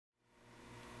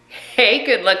Hey,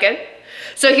 good looking.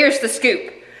 So here's the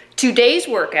scoop. Today's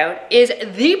workout is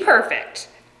the perfect,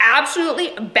 absolutely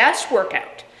best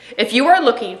workout if you are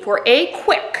looking for a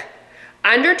quick,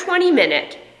 under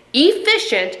 20-minute,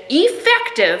 efficient,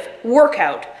 effective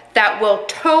workout that will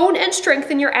tone and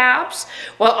strengthen your abs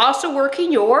while also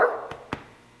working your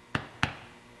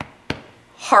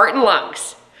heart and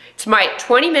lungs. It's my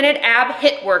 20-minute ab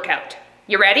HIIT workout.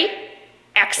 You ready?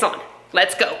 Excellent.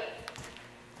 Let's go.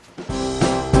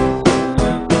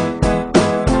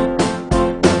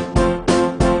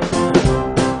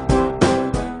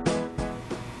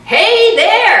 Hey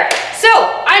there! So,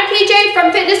 I'm PJ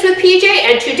from Fitness with PJ,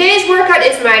 and today's workout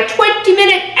is my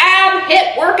 20-minute ab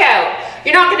HIIT workout.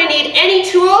 You're not going to need any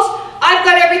tools. I've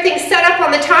got everything set up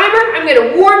on the timer. I'm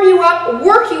going to warm you up,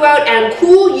 work you out, and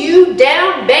cool you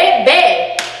down,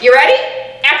 baby. You ready?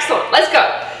 Excellent. Let's go.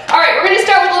 All right, we're going to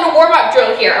start with a little warm-up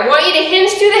drill here. I want you to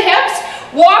hinge through the hips,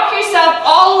 walk yourself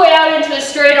all the way out into a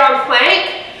straight arm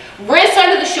plank, wrists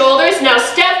under the shoulders. Now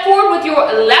step forward with your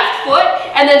left foot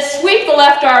and then sweep the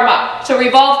left arm up. So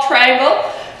revolve triangle,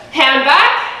 hand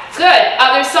back, good.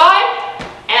 Other side,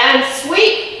 and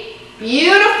sweep.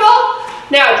 Beautiful.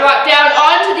 Now drop down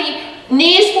onto the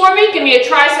knees for me. Give me a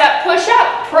tricep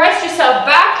push-up. Press yourself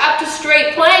back up to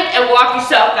straight plank and walk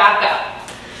yourself back up.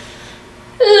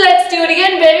 Let's do it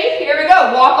again, baby. Here we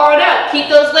go. Walk on out. Keep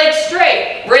those legs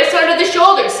straight. Wrists under the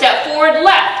shoulders. Step forward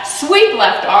left. Sweep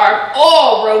left arm.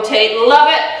 Oh, rotate. Love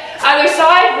it. Other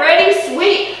side. Ready.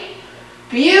 Sweep.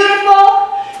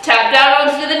 Beautiful. Tap down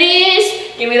onto the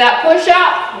knees. Give me that push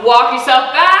up. Walk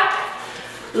yourself back.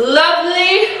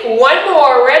 Lovely. One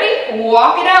more. Ready?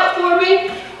 Walk it out for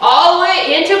me. All the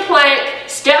way into plank.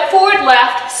 Step forward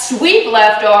left. Sweep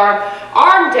left arm.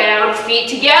 Arm down. Feet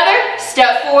together.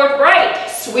 Step forward right.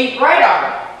 Sweep right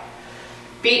arm.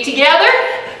 Feet together.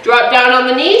 Drop down on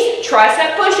the knees.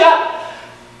 Tricep push up.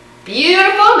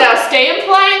 Beautiful. Now stay in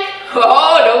plank.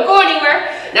 Oh, don't go anywhere.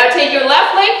 Now take your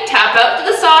left leg. Tap out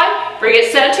to the side. Bring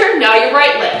it center. Now your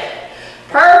right leg.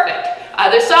 Perfect.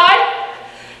 Other side.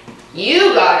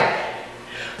 You got it.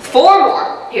 4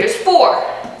 more. Here's 4,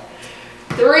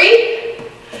 3,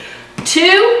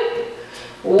 2,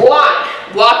 1.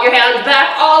 Walk your hands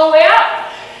back all the way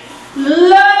up.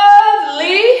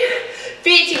 Lovely.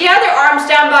 Feet together, arms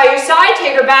down by your side.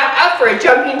 Take her back up for a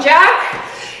jumping jack.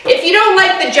 If you don't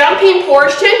like the jumping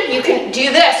portion, you can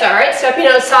do this, all right? Stepping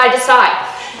out side to side.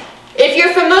 If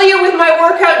you're familiar with my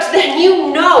workouts, then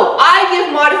you know I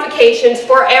give modifications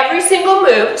for every single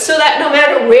move so that no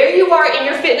matter where you are in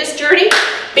your fitness journey,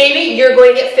 baby, you're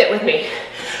going to get fit with me.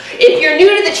 If you're new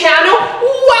to the channel,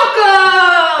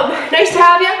 welcome! Nice to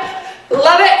have you.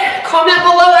 Love it. Comment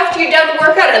below after you're done the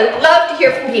workout. I love to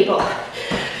hear from people.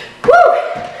 Woo!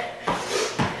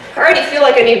 I already feel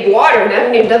like I need water and I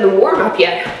haven't even done the warm-up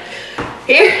yet.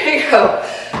 Here you go.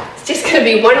 It's just going to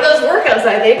be one of those workouts,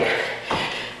 I think.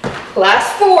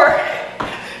 Last 4,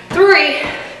 3,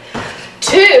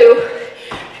 2,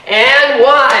 and 1.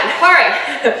 All right,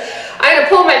 I'm going to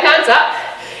pull my pants up,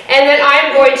 and then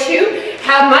I'm going to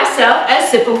have myself a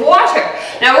sip of water.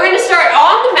 Now we're going to start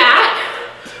on the mat,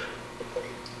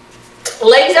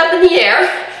 legs up in the air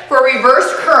for a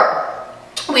reverse curl.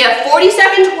 We have 40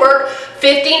 seconds work,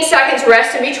 15 seconds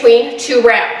rest in between 2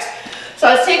 rounds. So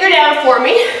let's take her down for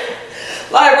me.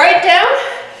 Lie right down.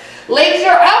 Legs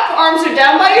are up, arms are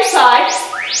down by your side.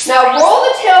 Now roll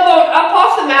the tailbone up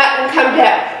off the mat and come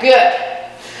down. Good.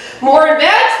 More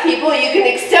advanced people, you can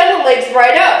extend the legs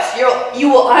right out. So you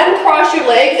will uncross your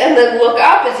legs and then look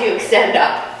up as you extend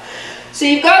up. So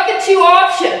you've got the 2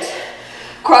 options.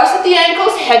 Cross at the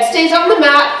ankles, head stays on the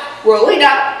mat, roll it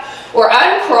up, or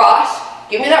uncross.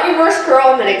 Give me that reverse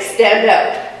curl and then extend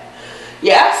out.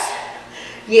 Yes?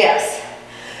 Yes.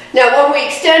 Now when we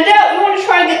extend out, we want to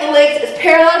try and get the legs as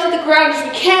parallel to the ground as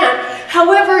we can.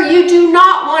 However, you do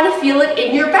not want to feel it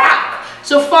in your back.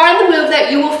 So find the move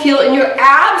that you will feel in your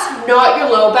abs, not your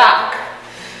low back.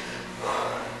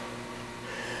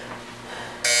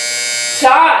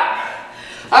 Time.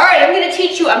 All right, I'm going to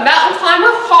teach you a mountain climber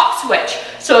hop switch.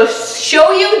 So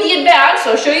show you the advance,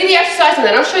 so show you the exercise, and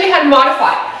then I'll show you how to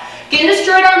modify it. Get in a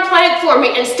straight arm plank for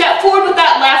me and step forward with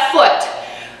that left foot.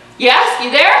 Yes, you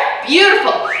there?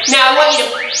 Beautiful. Now I want you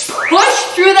to push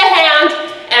through the hand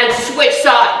and switch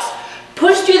sides.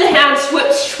 Push through the hand,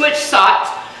 switch sides.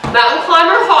 Mountain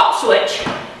climber hop switch.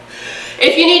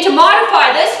 If you need to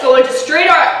modify this, go into straight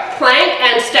arm plank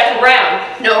and step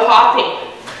around. No hopping.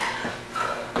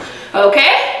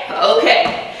 Okay?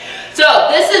 Okay. So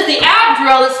this is the ab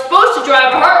drill that's supposed to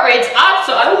drive our heart rates up,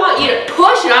 so I want you to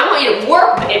push and I want you to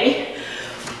work, baby.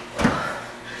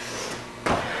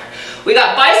 We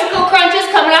got bicycle crunches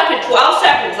coming up in 12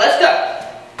 seconds. Let's go.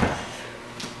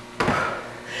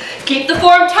 Keep the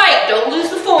form tight, don't lose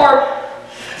the form.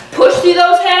 Push through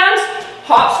those hands,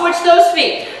 hop switch those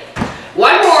feet.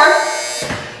 One more,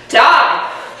 dive.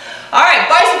 All right,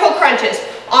 bicycle crunches.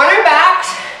 On our backs,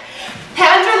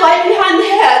 hands are light behind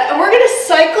the head, and we're gonna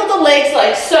cycle the legs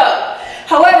like so.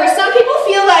 However, some people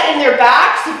feel that in their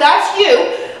backs. If that's you,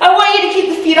 I want you to keep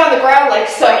the feet on the ground like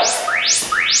so.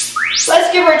 Let's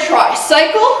give her a try.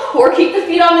 Cycle or keep the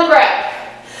feet on the ground.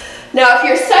 Now, if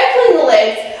you're cycling the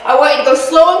legs, I want you to go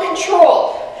slow and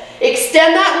controlled.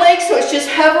 Extend that leg so it's just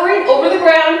hovering over the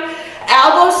ground.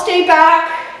 Elbows stay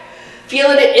back.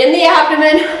 Feeling it in the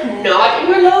abdomen, not in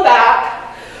your low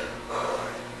back.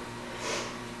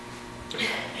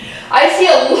 I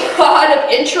see a lot of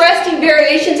interesting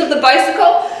variations of the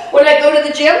bicycle when I go to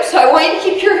the gym, so I want you to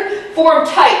keep your form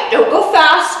tight. Don't go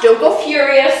fast, don't go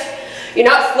furious. You're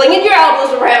not flinging your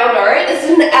elbows around, all right? This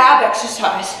is an ab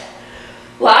exercise.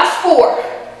 Last 4.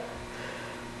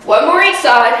 One more each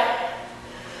side.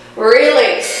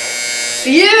 Release.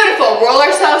 Beautiful. Roll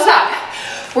ourselves up.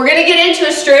 We're going to get into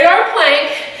a straight arm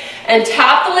plank and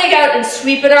tap the leg out and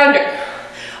sweep it under.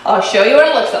 I'll show you what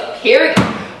it looks like. Here we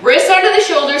go. Wrists under the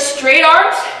shoulders, straight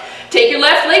arms. Take your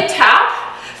left leg, tap.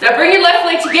 Now bring your left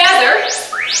leg together.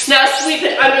 Now sweep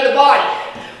it under the body.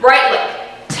 Right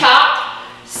leg, tap,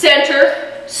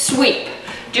 center, sweep.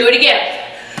 Do it again.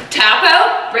 Tap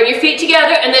out, bring your feet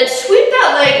together, and then sweep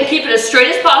that leg and keep it as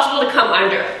straight as possible to come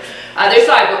under. Other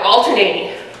side, we're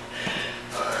alternating.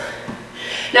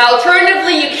 Now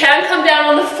alternatively, you can come down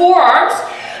on the forearms,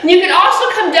 and you can also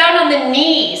come down on the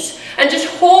knees and just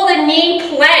hold a knee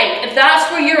plank if that's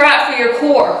where you're at for your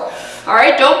core. All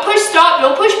right, don't push stop,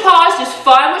 don't push pause, just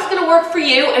find what's gonna work for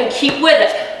you and keep with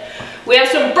it. We have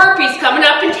some burpees coming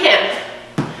up in 10.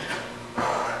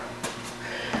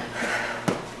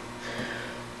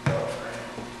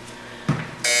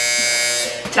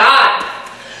 Time.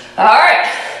 All right,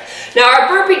 now our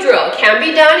burpee drill can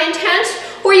be done intense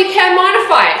or you can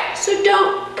modify it, so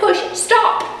don't push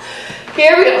stop.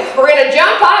 Here we go, we're gonna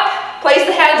jump up, place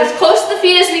the hands as close to the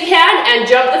feet as we can and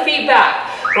jump the feet back.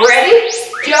 Ready?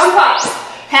 Jump up.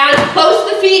 Hands close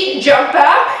to the feet and jump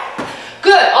back.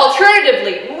 Good.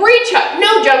 Alternatively, reach up,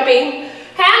 no jumping.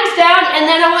 Hands down, and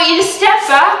then I want you to step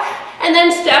back and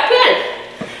then step in.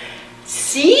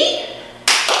 See?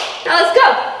 Now let's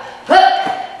go. Up.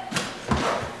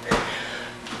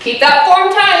 Keep that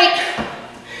form tight.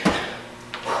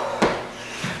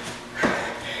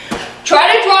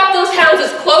 Try to drop those hands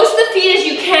as close to the feet as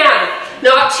you can.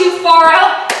 Not too far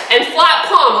out and flat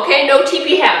palm, okay? No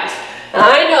teepee hands.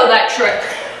 I know that trick.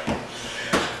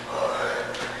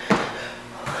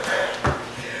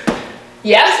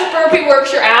 Yes, a burpee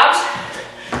works your abs.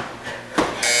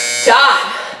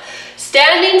 Time.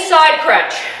 Standing side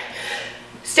crunch.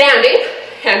 Standing,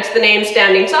 hence the name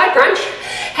standing side crunch.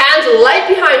 Hands light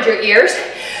behind your ears.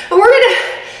 And we're gonna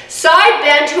side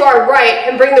bend to our right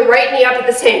and bring the right knee up at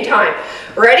the same time.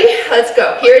 Ready? Let's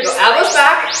go. Here we go. Elbows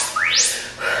back.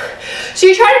 So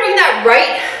you try to bring that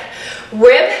right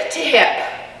rib to hip.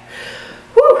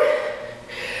 Whew.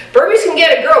 Burpees can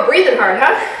get a girl breathing hard,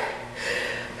 huh?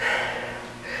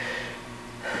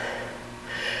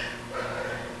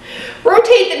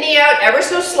 Rotate the knee out ever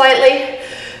so slightly.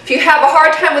 If you have a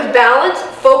hard time with balance,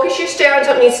 focus your stare on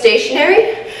something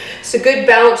stationary. It's a good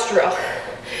balance drill.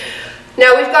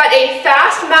 Now we've got a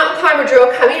fast mountain climber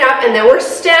drill coming up, and then we're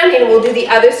standing and we'll do the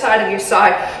other side of your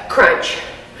side crunch.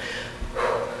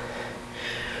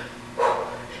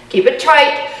 Keep it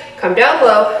tight, come down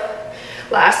low.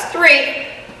 Last 3,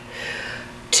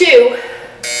 2,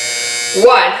 1.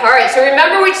 All right, so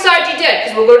remember which side you did,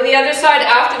 because we'll go to the other side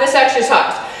after this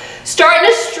exercise. Start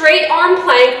in a straight arm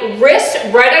plank, wrists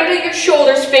right under your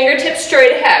shoulders, fingertips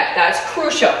straight ahead. That's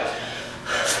crucial.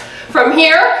 From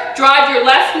here, drive your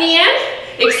left knee in,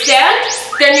 extend,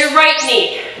 then your right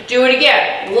knee. Do it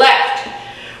again, left,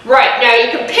 right. Now you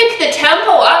can pick the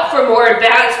tempo up for more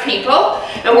advanced people,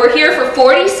 and we're here for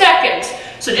 40 seconds.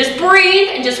 So just breathe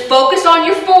and just focus on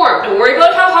your form. Don't worry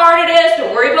about how hard it is.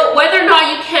 Don't worry about whether or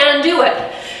not you can do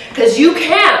it. Because you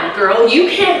can, girl, you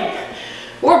can.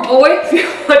 Or boy, if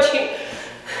you're watching.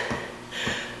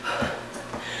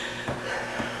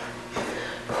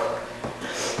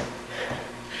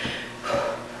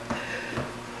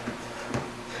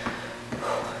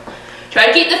 Try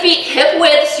to keep the feet hip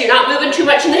width so you're not moving too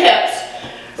much in the hips.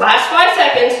 Last 5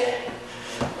 seconds.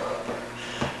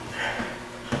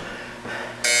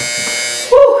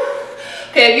 Whew.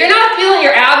 Okay, if you're not feeling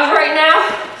your abs right now,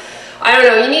 I don't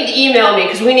know, you need to email me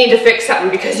because we need to fix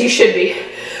something, because you should be.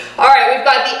 All right, we've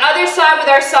got the other side with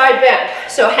our side bend.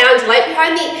 So hands light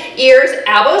behind the ears,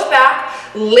 elbows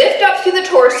back, lift up through the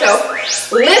torso,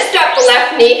 lift up the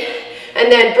left knee,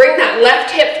 and then bring that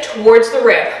left hip towards the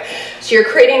rib. So you're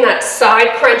creating that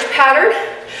side crunch pattern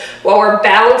while we're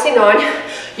balancing on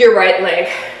your right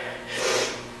leg.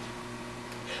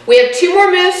 We have 2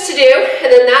 more moves to do,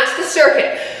 and then that's the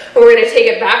circuit. And we're going to take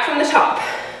it back from the top.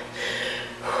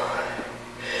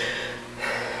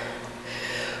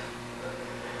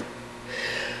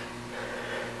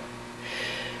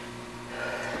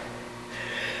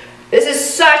 This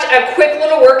is such a quick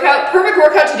little workout, perfect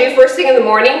workout to do first thing in the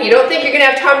morning. You don't think you're going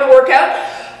to have time to work out?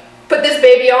 Put this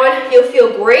baby on, you'll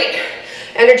feel great.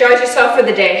 Energize yourself for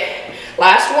the day.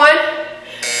 Last one,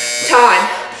 time.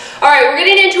 All right, we're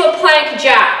getting into a plank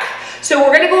jack. So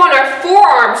we're going to go on our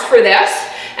forearms for this,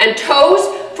 and toes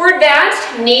for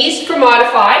advanced, knees for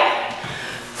modified.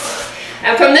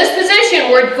 And from this position,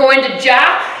 we're going to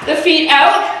jack the feet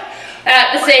out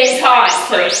at the same time.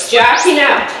 So it's jacking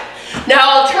out.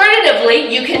 Now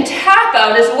alternatively, you can tap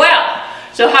out as well.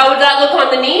 So how would that look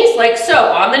on the knees? Like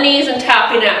so, on the knees and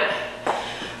tapping out.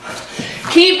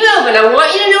 Keep moving. I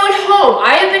want you to know at home,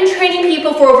 I have been training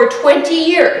people for over 20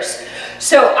 years.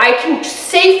 So I can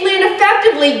safely and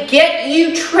effectively get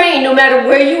you trained no matter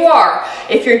where you are.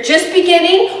 If you're just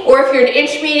beginning or if you're an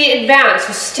intermediate advanced,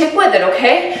 so stick with it,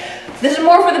 okay? This is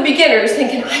more for the beginners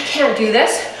thinking, I can't do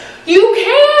this. You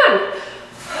can.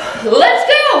 Let's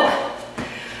go.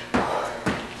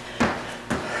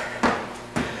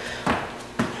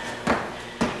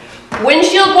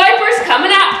 Windshield wipers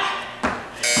coming up.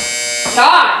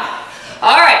 Time.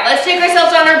 All right, let's take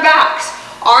ourselves on our backs.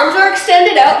 Arms are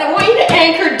extended out, and I want you to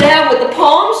anchor down with the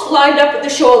palms lined up with the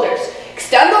shoulders.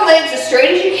 Extend the legs as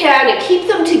straight as you can and keep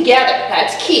them together.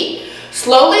 That's key.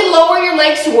 Slowly lower your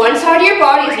legs to one side of your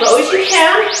body as low as you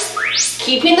can.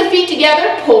 Keeping the feet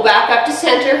together, pull back up to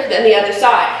center, then the other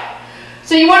side.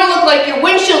 So you want to look like your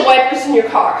windshield wipers in your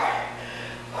car.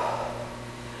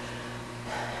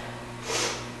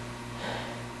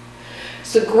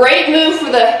 It's a great move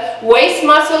for the waist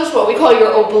muscles, what we call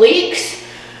your obliques.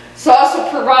 This also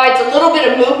provides a little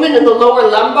bit of movement in the lower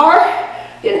lumbar,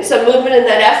 getting some movement in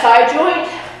that SI joint.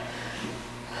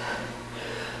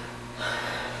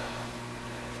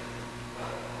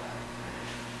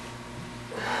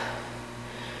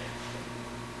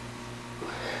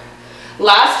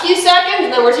 Last few seconds,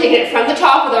 and then we're taking it from the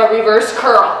top with our reverse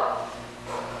curl.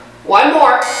 One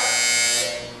more.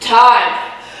 Time.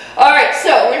 All right,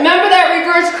 so remember that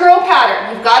reverse curl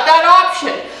pattern. You've got that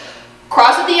option.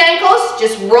 Cross at the ankles,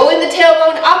 just rolling the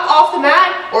tailbone up off the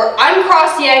mat, or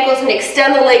uncross the ankles and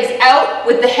extend the legs out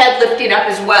with the head lifting up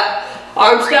as well.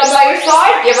 Arms down by your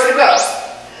side, give her a go.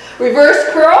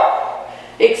 Reverse curl,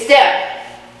 extend.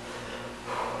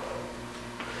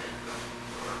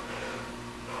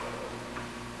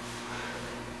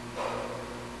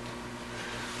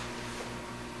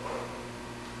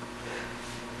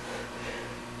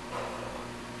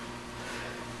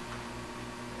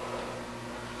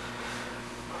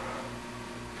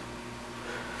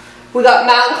 We got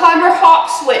mountain climber hop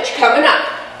switch coming up.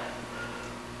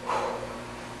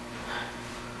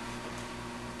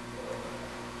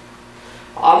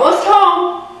 Almost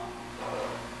home.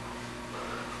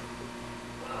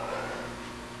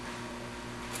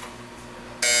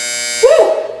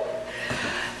 Woo!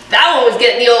 That one was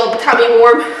getting the old tummy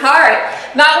warm. All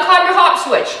right, mountain climber hop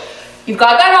switch. You've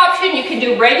got that option. You can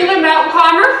do regular mountain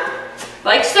climber,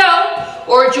 like so,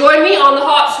 or join me on the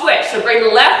hop switch. So bring the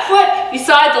left foot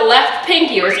beside the left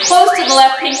pinky, or as close to the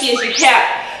left pinky as you can.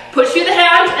 Push through the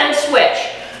hands and switch.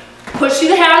 Push through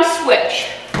the hands, switch.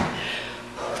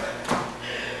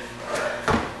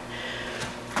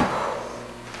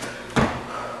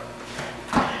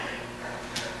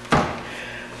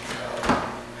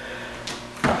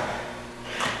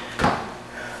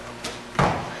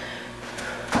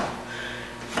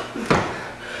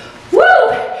 Woo!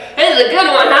 This is a good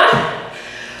one, huh?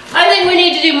 I think we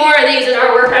need to do more of these in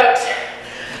our workouts.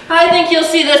 I think you'll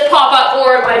see this pop up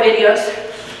more in my videos.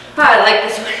 I like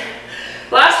this one.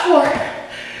 Last 4,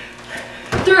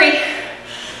 3,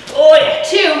 oh yeah,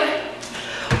 2,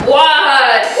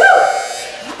 1. Woo!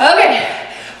 Okay,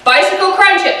 bicycle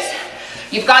crunches.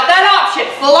 You've got that option,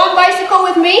 full on bicycle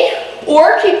with me,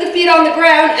 or keep the feet on the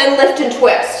ground and lift and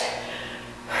twist.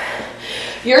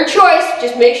 Your choice,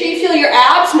 just make sure you feel your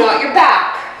abs, not your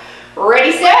back.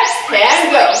 Ready, set,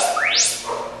 and go.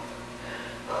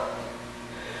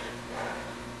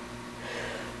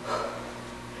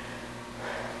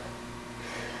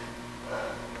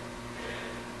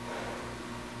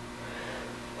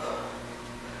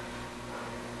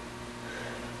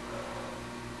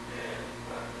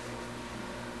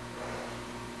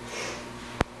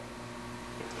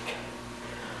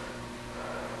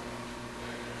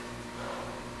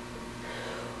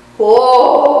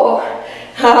 Whoa,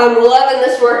 I'm loving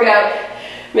this workout.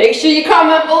 Make sure you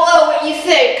comment below what you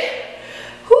think.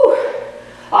 Whew.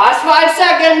 Last 5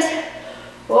 seconds.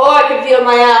 Oh, I can feel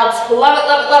my abs. Love it,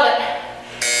 love it, love it.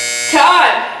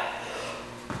 Time.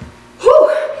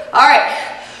 Whew. All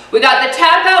right, we got the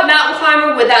tap out mountain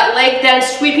climber with that leg then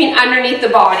sweeping underneath the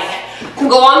body. You can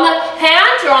go on the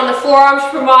hands or on the forearms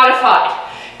for modified.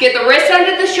 Get the wrists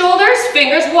under the shoulders,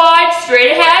 fingers wide,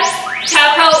 straight ahead.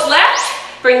 Tap out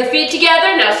left, bring the feet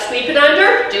together. Now sweep it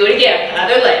under, do it again,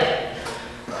 other leg.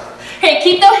 Hey,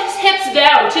 keep those hips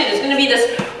down too. There's gonna be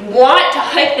this want to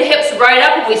hike the hips right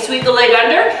up when we sweep the leg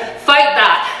under. Fight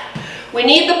that. We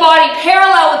need the body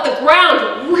parallel with the ground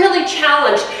to really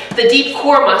challenge the deep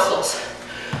core muscles.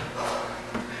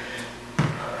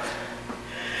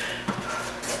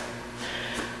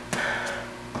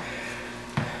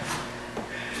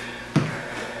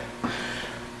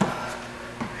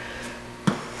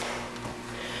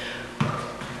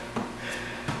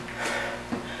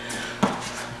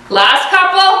 Last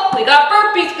couple, we got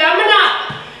burpees coming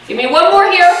up. Give me one more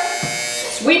here.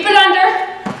 Sweep it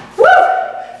under. Woo!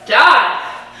 Done.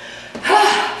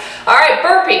 All right,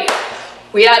 burpee.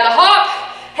 We add the hop,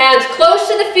 hands close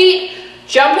to the feet,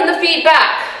 jumping the feet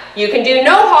back. You can do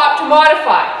no hop to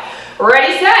modify.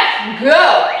 Ready, set,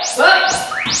 go. Up.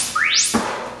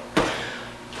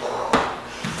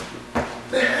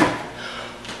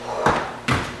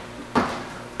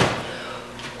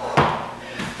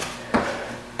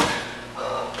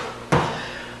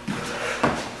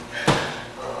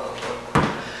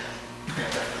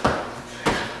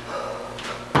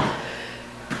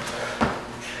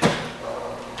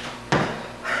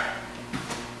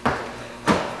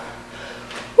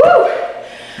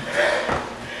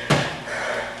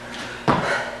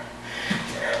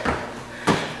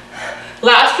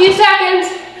 Last few seconds.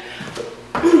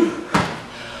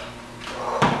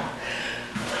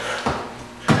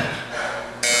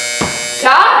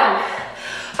 Time.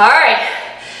 All right,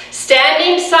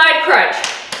 standing side crunch.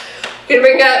 Gonna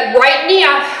bring that right knee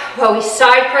up while we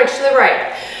side crunch to the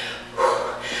right.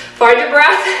 Find your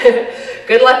breath.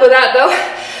 Good luck with that though.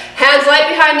 Hands light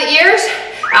behind the ears,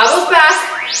 elbows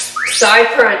back, side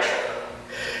crunch.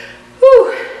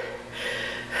 Whew.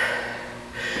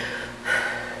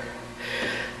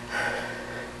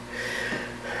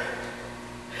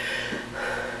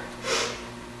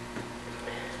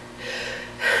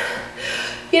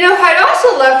 You know, I'd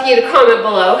also love for you to comment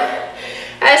below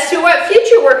as to what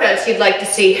future workouts you'd like to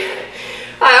see.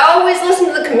 I always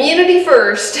listen to the community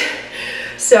first.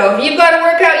 So if you've got a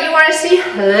workout you want to see,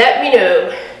 let me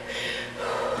know.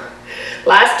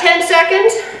 Last 10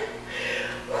 seconds.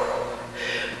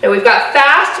 And we've got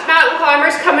fast mountain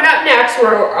climbers coming up next.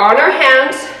 We're on our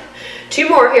hands. 2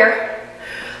 more here.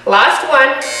 Last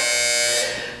one.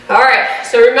 All right,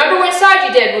 so remember which side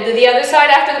you did. We'll do the other side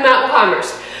after the mountain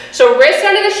climbers. So wrists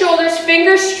under the shoulders,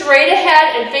 fingers straight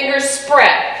ahead, and fingers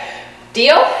spread.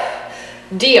 Deal?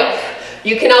 Deal.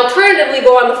 You can alternatively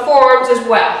go on the forearms as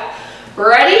well.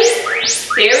 Ready?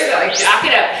 Here we go. Jack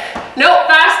it up. Nope,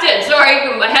 fast in. Sorry,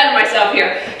 I'm ahead of myself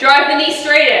here. Drive the knee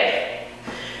straight in.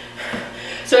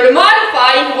 So to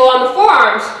modify, you can go on the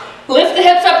forearms, lift the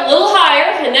hips up a little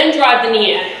higher, and then drive the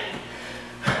knee in.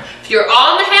 If you're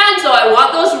on the hands though, I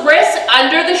want those wrists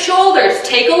under the shoulders.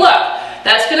 Take a look.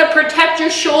 That's going to protect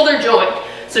your shoulder joint.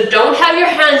 So don't have your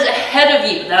hands ahead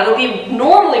of you. That'll be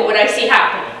normally what I see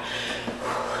happening.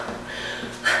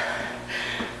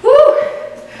 Woo.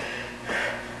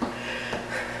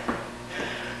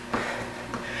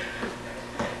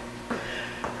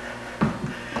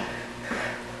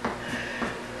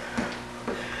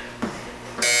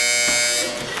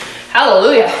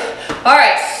 Hallelujah. All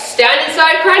right, standing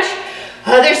side crunch,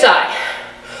 other side.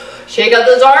 Shake out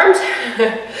those arms.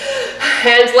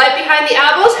 Hands light behind the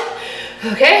elbows.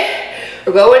 Okay,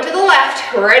 we're going to the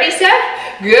left. Ready, set,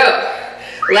 go.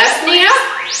 Left knee up.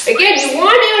 Again, you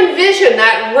want to envision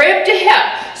that rib to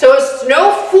hip. So it's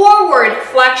no forward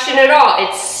flexion at all.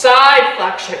 It's side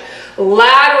flexion.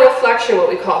 Lateral flexion, what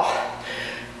we call.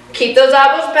 Keep those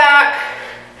elbows back.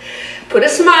 Put a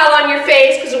smile on your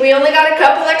face because we only got a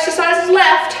couple exercises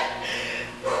left.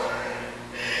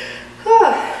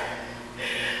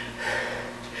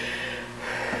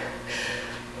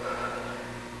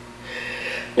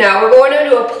 Now we're going to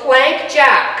do a plank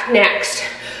jack next.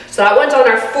 So that one's on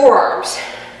our forearms.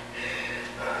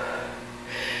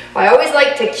 I always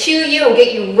like to cue you and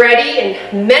get you ready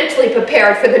and mentally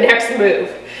prepared for the next move.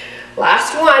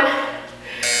 Last one.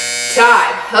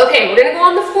 Time. Okay, we're going to go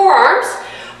on the forearms.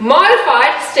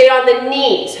 Modified, stay on the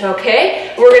knees,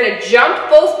 okay? We're going to jump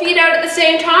both feet out at the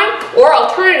same time, or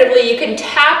alternatively, you can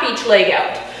tap each leg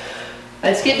out.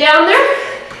 Let's get down there.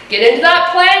 Get into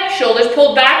that plank, shoulders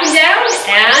pulled back and down,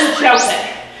 and jump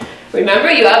it.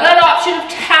 Remember, you have that option of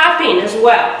tapping as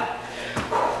well.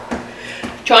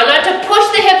 Try not to push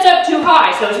the hips up too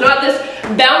high, so it's not this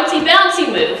bouncy, bouncy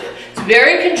move. It's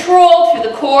very controlled through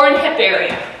the core and hip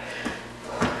area.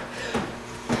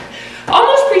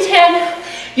 Almost pretend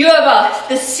you have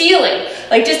the ceiling,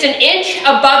 like just an inch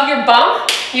above your bum.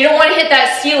 You don't want to hit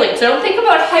that ceiling, so don't think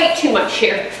about height too much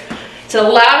here. It's a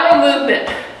lateral movement.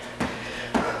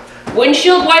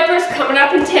 Windshield wipers coming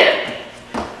up in 10.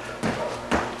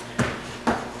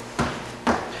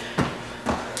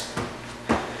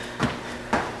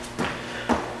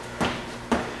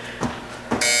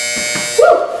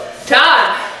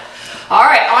 All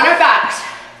right, on our backs.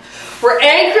 We're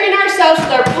anchoring ourselves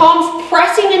with our palms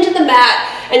pressing into the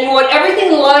mat, and you want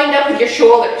everything lined up with your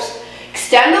shoulders.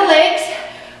 Extend the legs.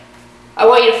 I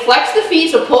want you to flex the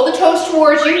feet, so pull the toes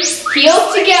towards you,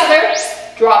 heels together,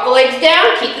 drop the legs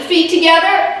down, keep the feet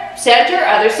together, center,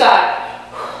 other side.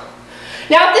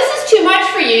 Now if this is too much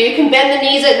for you, you can bend the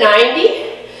knees at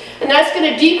 90, and that's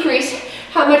going to decrease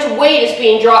how much weight is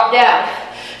being dropped down.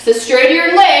 So the straighter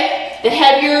your leg, the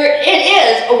heavier it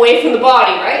is away from the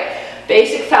body, right?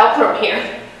 Basic fulcrum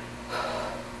here.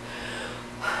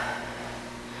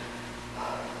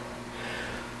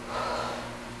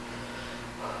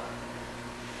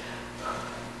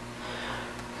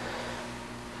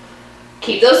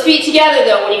 Keep those feet together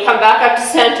though when you come back up to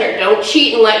center. Don't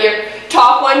cheat and let your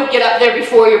top one get up there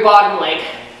before your bottom leg.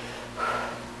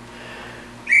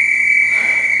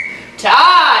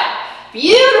 Tight.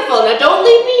 Beautiful. Now don't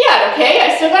leave me yet, okay?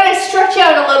 I still got to stretch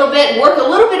out a little bit and work a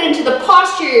little bit into the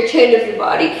posterior chain of your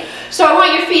body. So I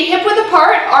want your feet hip width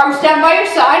apart, arms down by your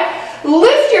side.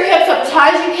 Lift your hips up as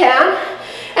high as you can.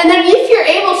 And then if you're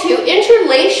able to,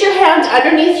 interlace your hands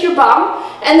underneath your bum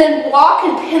and then walk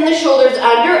and pin the shoulders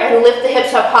under and lift the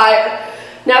hips up higher.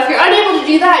 Now if you're unable to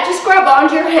do that, just grab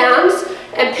onto your hands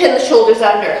and pin the shoulders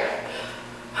under.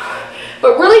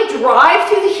 But really drive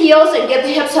through the heels and get the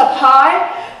hips up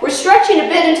high. We're stretching a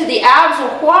bit into the abs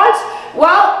and quads,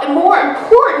 while more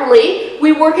importantly,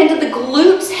 we work into the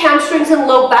glutes, hamstrings, and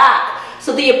low back.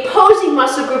 So the opposing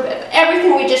muscle group of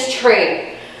everything we just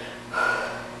trained.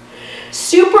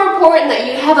 Super important that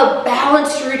you have a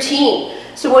balanced routine.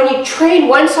 So when you train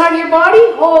one side of your body,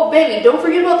 oh baby, don't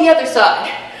forget about the other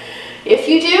side. If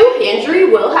you do, injury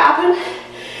will happen.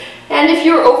 And if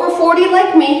you're over 40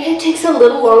 like me, it takes a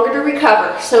little longer to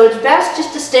recover. So it's best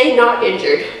just to stay not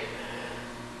injured.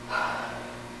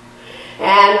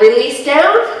 And release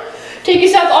down. Take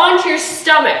yourself onto your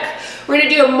stomach. We're going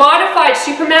to do a modified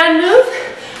Superman move.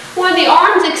 Want the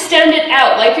arms extended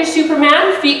out like your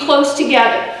Superman, feet close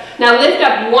together. Now lift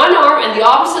up one arm and the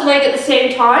opposite leg at the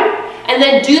same time. And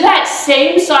then do that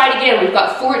same side again. We've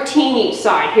got 14 each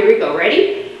side. Here we go.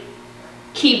 Ready?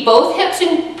 Keep both hips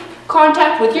in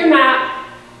contact with your mat.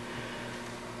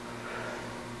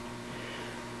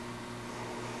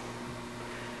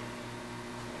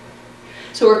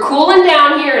 So we're cooling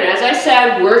down here, and as I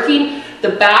said, working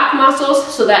the back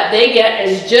muscles so that they get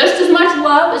just as much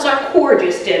love as our core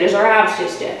just did, as our abs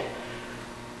just did.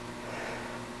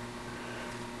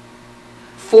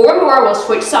 4 more, we'll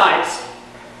switch sides.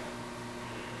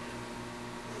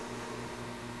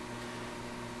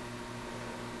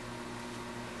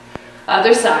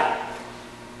 Other side.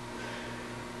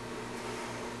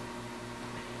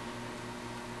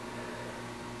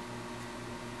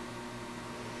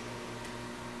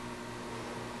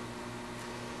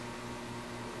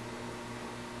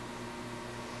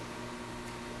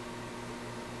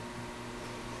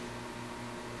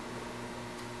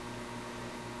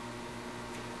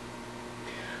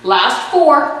 Last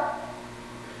 4.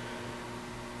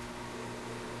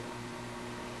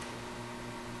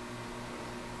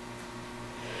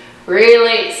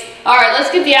 Release. All right,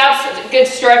 let's get the abs a good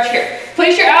stretch here.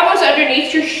 Place your elbows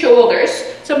underneath your shoulders.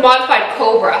 It's a modified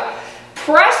cobra.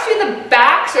 Press through the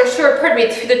backs, or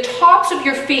through the tops of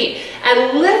your feet,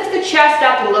 and lift the chest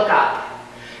up and look up.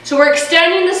 So we're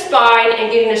extending the spine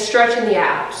and getting a stretch in the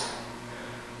abs.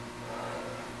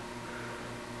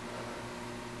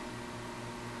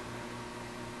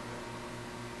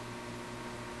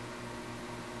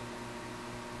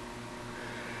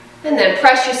 And then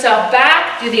press yourself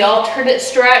back, do the alternate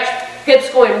stretch,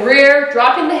 hips going rear,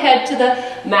 dropping the head to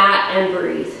the mat, and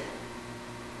breathe.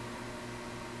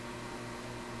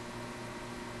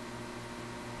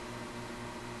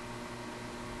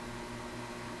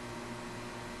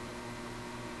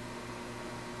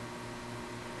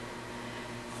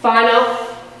 Final,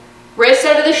 wrists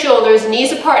under the shoulders,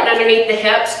 knees apart and underneath the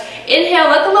hips. Inhale,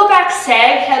 let the low back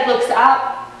sag, head looks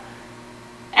up.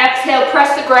 Exhale. Exhale,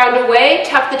 press the ground away,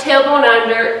 tuck the tailbone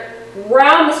under,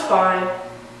 round the spine.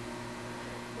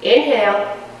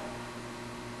 Inhale.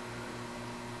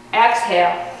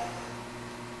 Exhale.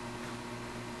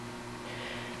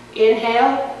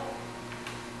 Inhale.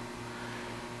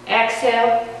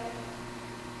 Exhale.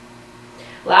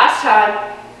 Last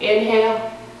time.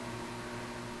 Inhale.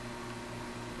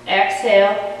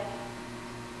 Exhale.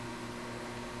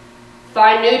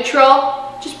 Find neutral.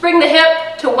 Just bring the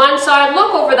hip to one side.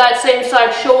 Look over that same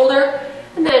side shoulder.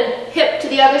 And then hip to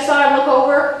the other side. Look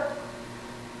over.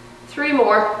 3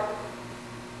 more.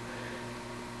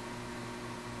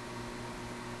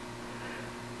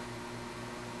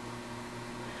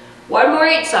 One more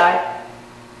each side.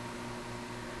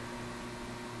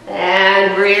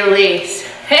 And release.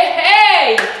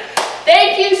 Hey!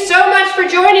 Thank you so much for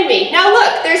joining me. Now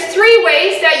look, there's 3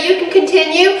 ways that you can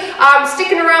continue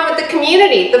sticking around with the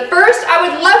community. The first, I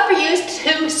would love for you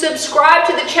to subscribe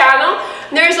to the channel.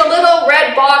 There's a little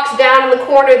red box down in the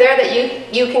corner there that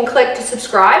you can click to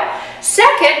subscribe.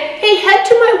 Second, hey, head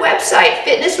to my website,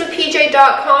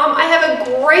 fitnesswithpj.com. I have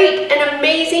a great and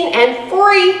amazing and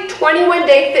free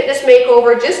 21-day fitness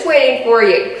makeover just waiting for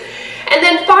you. And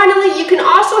then finally, you can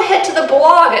also head to the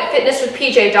blog at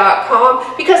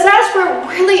fitnesswithpj.com because that's where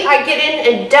really I get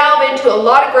in and delve into a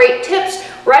lot of great tips,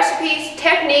 recipes,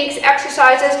 techniques,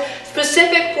 exercises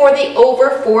specific for the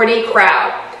over 40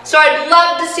 crowd. So I'd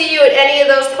love to see you at any of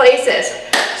those places.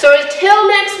 So until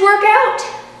next workout,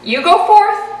 you go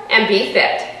forth and be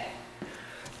fit.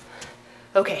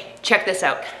 Okay, check this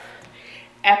out.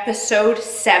 Episode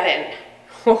 7.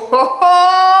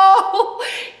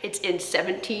 It's in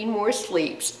 17 more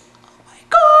sleeps. Oh my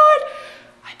God,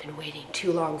 I've been waiting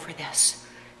too long for this.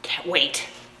 Can't wait.